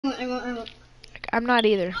won't. I'm not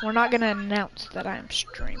either. We're not gonna announce that I'm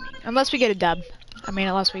streaming. Unless we get a dub. I mean,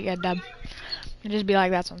 unless we get a dub. And just be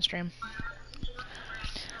like, that's on stream.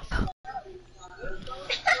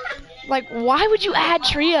 Like, why would you add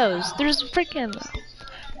trios? There's freaking...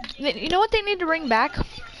 You know what they need to bring back?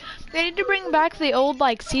 They need to bring back the old,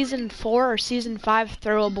 like, Season 4 or Season 5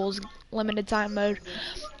 throwables limited time mode.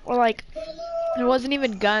 Or, like, there wasn't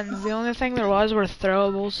even guns. The only thing there was were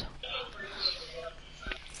throwables.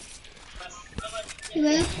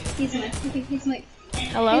 Hello? He's Mike. Okay, he's Mike.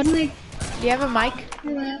 Hello? He's Mike. Do you have a mic?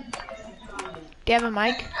 Hello? Do you have a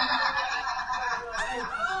mic?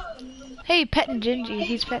 Hey, petting Gingy.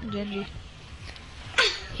 He's petting Gingy.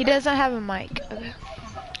 He doesn't have a mic. Okay.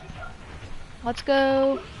 Let's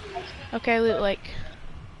go. Okay, Loot Lake.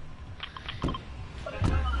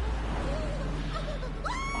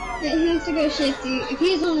 Yeah, he wants to go shifty. If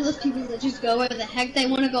he's one of those people that just go where the heck they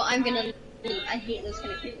want to go, I'm gonna leave. I hate those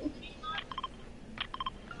kind of people.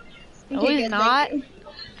 No, he's not.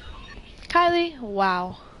 Kylie,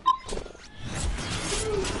 wow.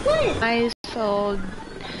 What? Nice old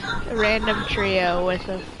random trio with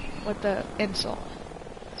the insult.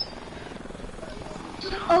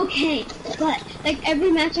 Okay, but like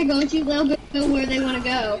every match I go into, they'll go where they want to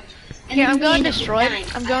go. And Here, then I'm we going end up destroyed. dying.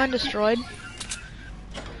 I'm going destroyed.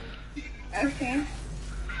 Okay.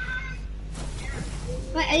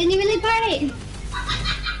 But I didn't even leave party.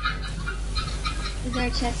 Is there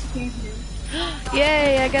a chest here?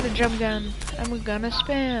 Yay, I got a drum gun. I'm gonna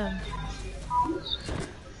spam.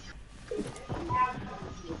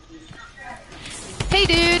 Hey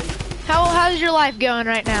dude, how's your life going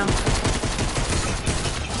right now?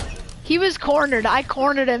 He was cornered. I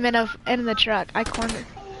cornered him in the truck. I cornered.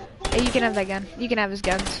 Hey, you can have that gun. You can have his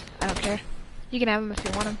guns. I don't care. You can have him if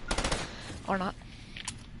you want him. Or not.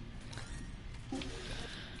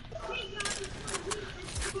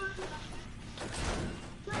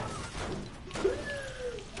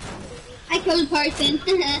 I killed Carson.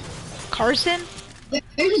 Carson?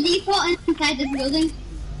 There's a default inside this building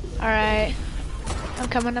Alright. I'm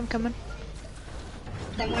coming.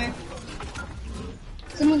 somewhere.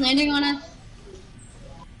 Someone landing on us.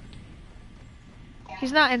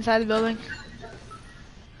 He's not inside the building.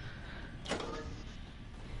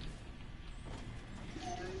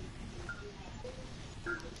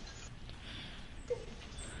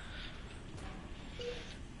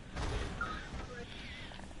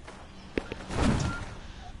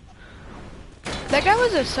 That guy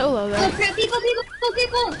was a solo though. Oh crap, people.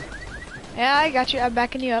 Yeah, I got you. I'm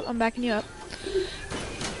backing you up.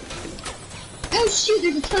 Oh shoot,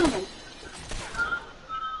 there's a ton of them.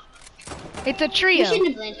 It's a We trio. shouldn't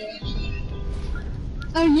have landed.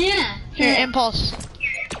 Oh yeah. Here, impulse.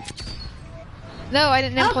 No, I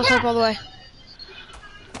didn't Oh, impulse crap. up all the way.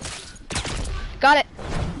 Got it.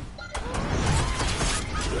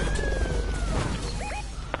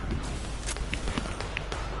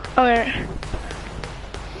 Oh, there.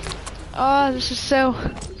 Oh, this is so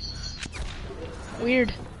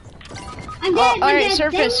weird. I'm Oh, dead. all right,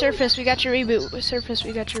 I'm dead. surface. We got your reboot. Surface,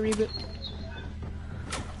 we got your reboot.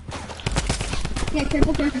 Yeah,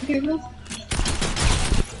 careful.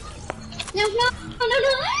 No.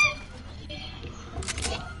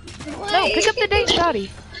 No, pick up the dang shotty.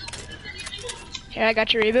 Here, I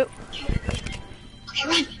got your reboot. Okay,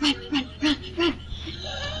 run.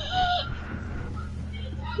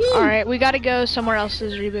 All right, we gotta go somewhere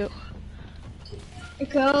else's reboot.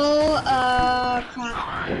 Go,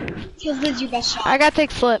 crap. Kills is your best shot. I gotta take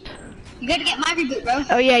slip. You gotta get my reboot, bro.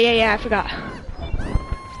 Oh yeah, I forgot.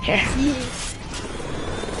 Here.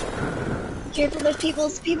 Careful, there's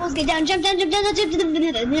peoples. Get down. Jump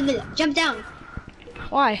down.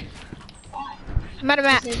 Why? I'm out of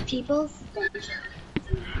map. There's peoples.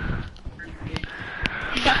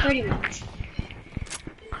 You got 30 minutes.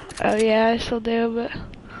 Oh yeah, I still do, but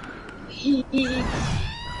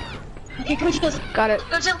Okay, go Tilted. got it.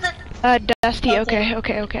 Go Tilted. Dusty.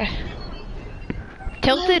 Okay.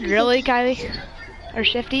 Tilted, really, Kylie? Or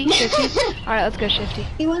Shifty? All right, let's go Shifty.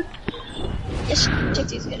 You want? Yes,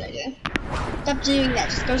 Shifty's a good idea. Stop doing that.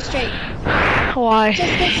 Just go straight. Why?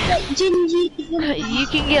 Just go straight. Gingy. You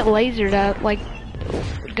can get lasered at like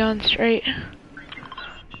going straight.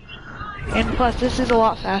 And plus, this is a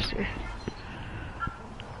lot faster.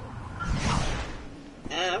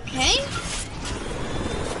 Okay.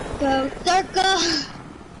 Go circle.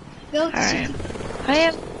 Go. Alright. I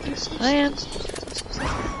am.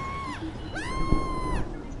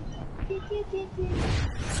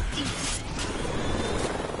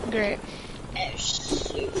 Great. Oh,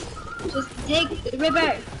 shoot. Just take the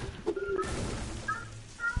river.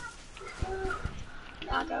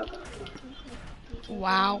 Go.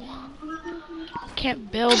 Wow.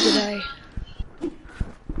 Can't build today.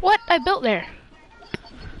 What? I built there.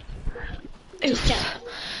 Just Oof. jump.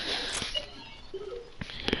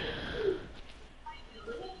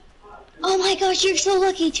 Oh my gosh, you're so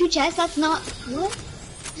lucky. 2 chests, that's not... What?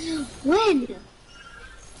 When?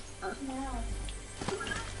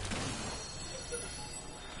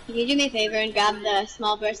 Can you do me a favor and grab the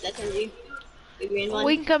small burst that's in you? The green one?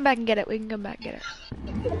 We can come back and get it. We can come back and get it.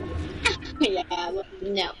 Yeah, well,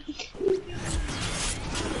 no.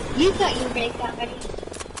 You thought you were gonna get ready.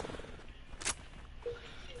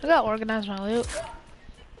 I gotta organize my loot.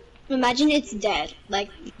 Imagine it's dead, like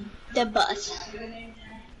the bus.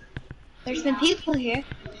 There's been people here.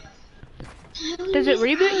 Does it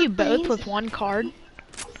reboot you both with one card?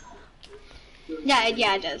 Yeah,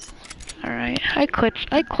 it does. Alright, I clutched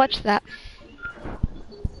that.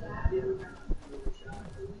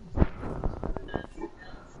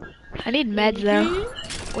 I need meds though.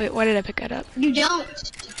 Wait, why did I pick that up? You don't.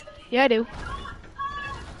 Yeah, I do.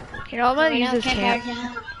 Here, all I'm gonna use this camp.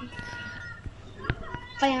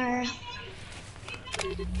 Fire.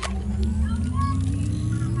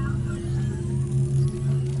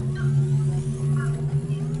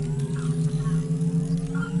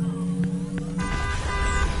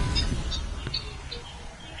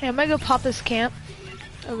 Hey, I'm gonna go pop this camp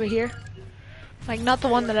over here. Like, not the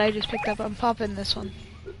one that I just picked up. I'm popping this one.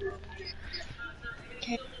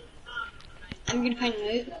 Okay. I'm gonna find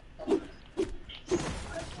loot.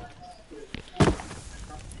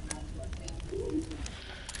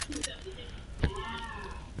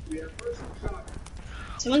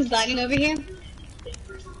 Someone's lagging over here.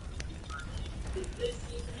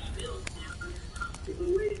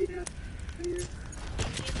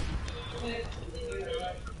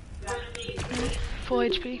 Full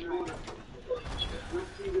HP.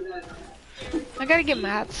 I gotta get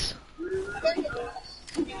mats.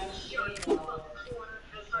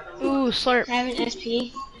 Ooh, slurp. I have an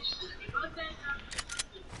SP.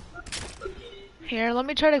 Here, let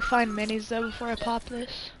me try to find minis though before I pop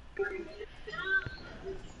this.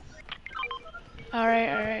 Alright,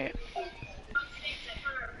 alright.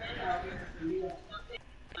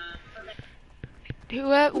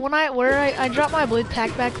 When I drop my blue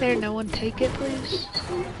tack back there, no one take it, please.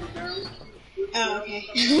 Oh, okay.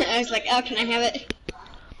 I was like, oh, can I have it?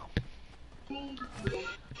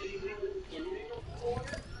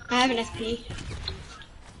 I have an SP.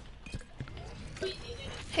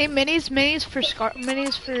 Hey, minis for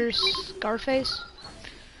Scarface.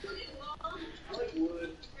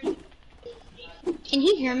 Can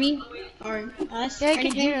he hear me? Or us? Yeah, or he can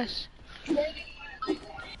anything? hear us.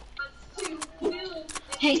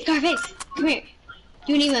 Hey, Scarface, come here.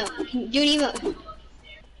 Do an emote. Do an emote.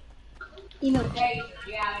 Emote.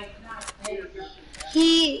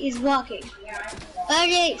 He is walking.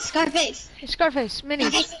 Okay, Scarface. Hey, Scarface,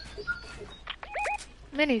 minis. Scarface.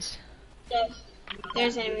 Minis.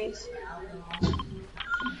 There's enemies.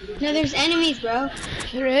 No, there's enemies, bro.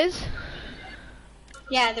 There is?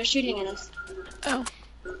 Yeah, they're shooting at us. Oh.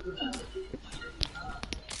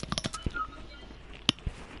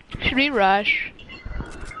 Should we rush?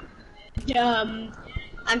 I'm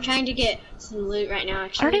trying to get some loot right now, I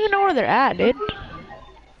actually. don't even know where they're at, dude.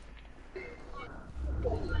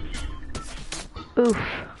 Oof.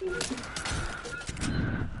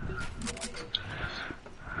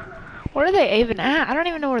 Where are they even at? I don't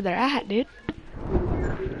even know where they're at, dude.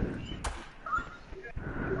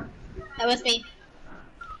 That was me.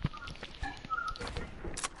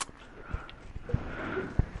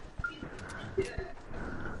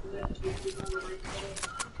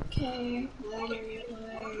 Okay,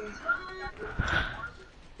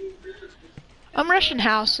 I'm rushing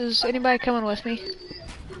houses. Anybody coming with me?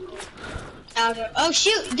 oh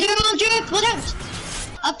shoot, they're all drift, what else?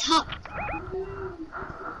 Up top.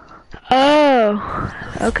 Oh,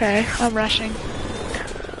 okay. I'm rushing.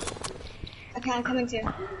 Okay, I'm coming too.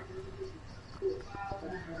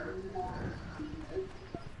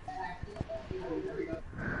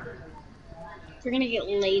 We're gonna get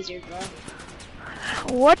lasered, bro.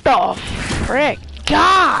 What the frick?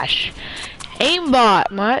 Gosh!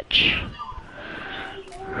 Aimbot much?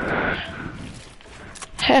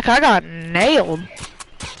 Heck, I got nailed.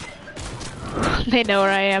 They know where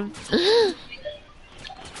I am.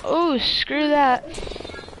 Oh, screw that.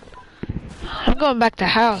 I'm going back to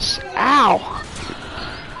house. Ow!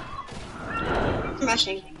 I'm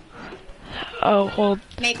rushing. Oh, hold.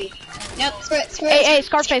 Maybe. Nope, screw it. Hey,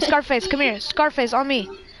 Scarface, Scarface, come here. Scarface, on me.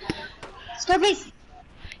 Scarface!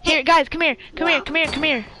 Here, guys, come here. Come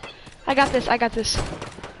here. I got this.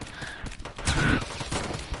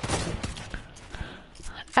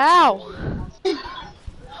 Ow!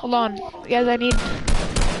 Hold on, guys. I need.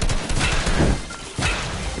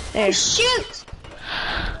 There. Shoot!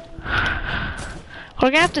 We're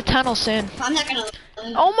gonna have to tunnel soon. I'm not gonna.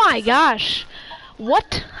 Oh my gosh!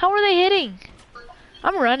 What? How are they hitting?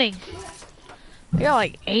 I'm running. They got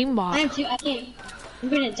like aimbot. I am too. I can't. I'm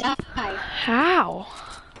gonna die. How?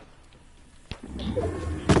 You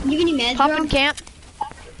have any meds, Pop bro? in camp.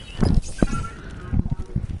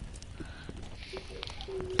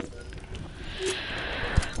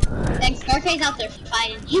 Thanks. Scarface out there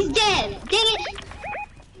fighting. He's dead. Dang it!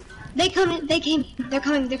 They coming. They came. They're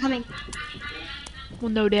coming. They're coming. Well,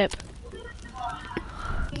 no dip.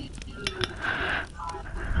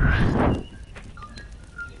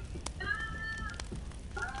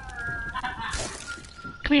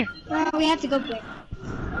 Come here. Bro, we have to go quick.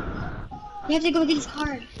 We have to go get his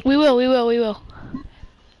card. We will, we will, we will.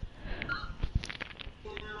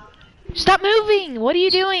 Stop moving! What are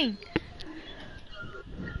you doing?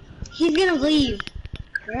 He's gonna leave.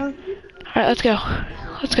 Bro. Alright, let's go.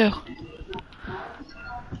 Let's go.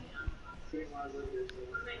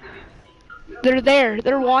 They're there.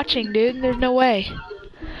 They're watching, dude. There's no way.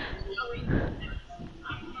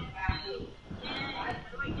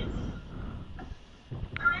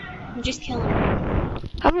 Just kill him.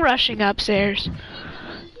 I'm rushing upstairs.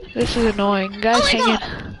 This is annoying. Guys, Oh my hang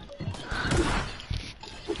God.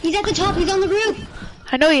 in. He's at the top. He's on the roof.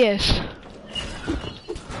 I know he is.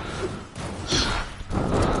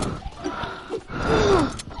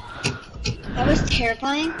 That was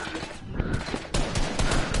terrifying.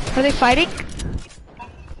 Are they fighting?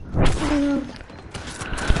 I don't know.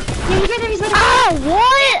 Yeah, he's right there. He's right there. Ah,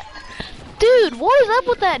 what? Dude, what is up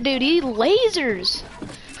with that dude? He lasers.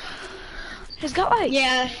 He's got like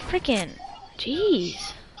Yeah. freaking.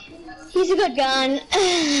 Jeez. He's a good gun.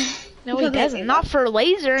 No, he doesn't. Not for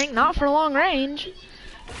lasering. Not for long range.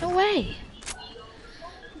 No way.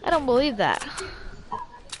 I don't believe that.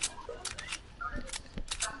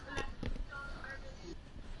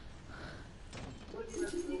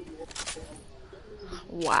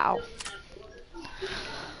 Wow.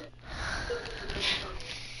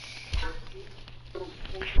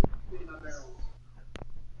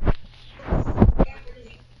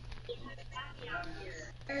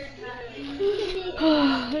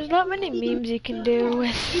 There's not many memes you can do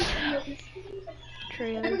with I'm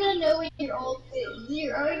trailers. gonna know when you're old.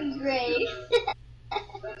 You're already gray.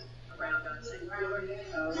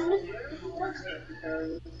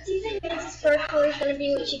 Do you think Max's fur color is gonna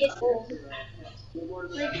be when she gets old?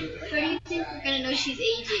 Like, how do you think we're gonna know she's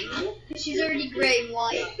aging? She's already gray and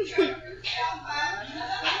white.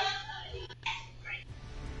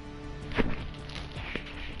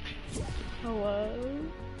 Hello?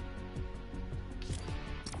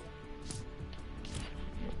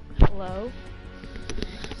 Hello?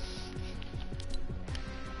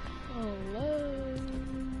 Hello?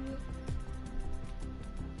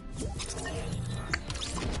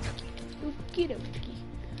 Okie dokie.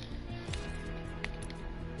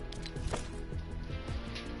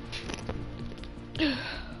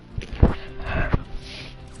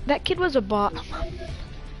 That kid was a bot.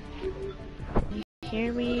 You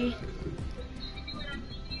hear me?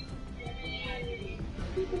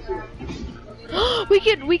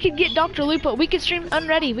 we could get Dr. Lupo. We could stream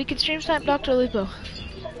Unready. We could stream snipe Dr. Lupo.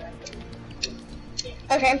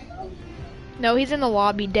 Okay. No, he's in the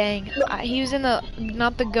lobby. Dang. He was in the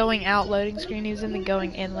not the going out loading screen. He was in the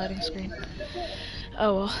going in loading screen.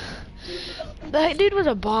 Oh well. That dude was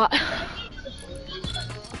a bot.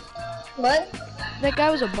 What? That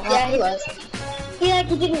guy was a bot. Yeah, he was. He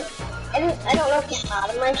didn't. I don't know if he's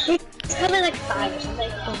bottom. Like he's probably like 5 or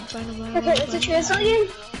something. Okay, it's a trio again.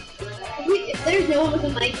 There's no one with a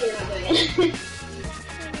mic here.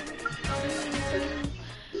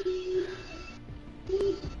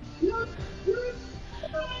 Not doing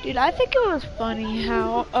it. Dude, I think it was funny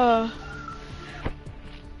how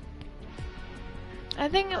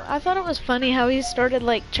I thought it was funny how he started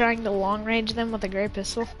like trying to long range them with a gray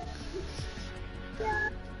pistol.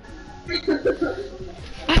 I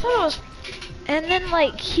thought it was, and then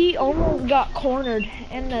like he almost got cornered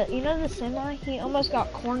in the, you know, the semi. He almost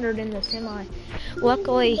got cornered in the semi.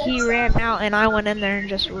 Luckily he ran out and I went in there and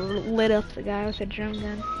just lit up the guy with a drum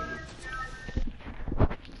gun.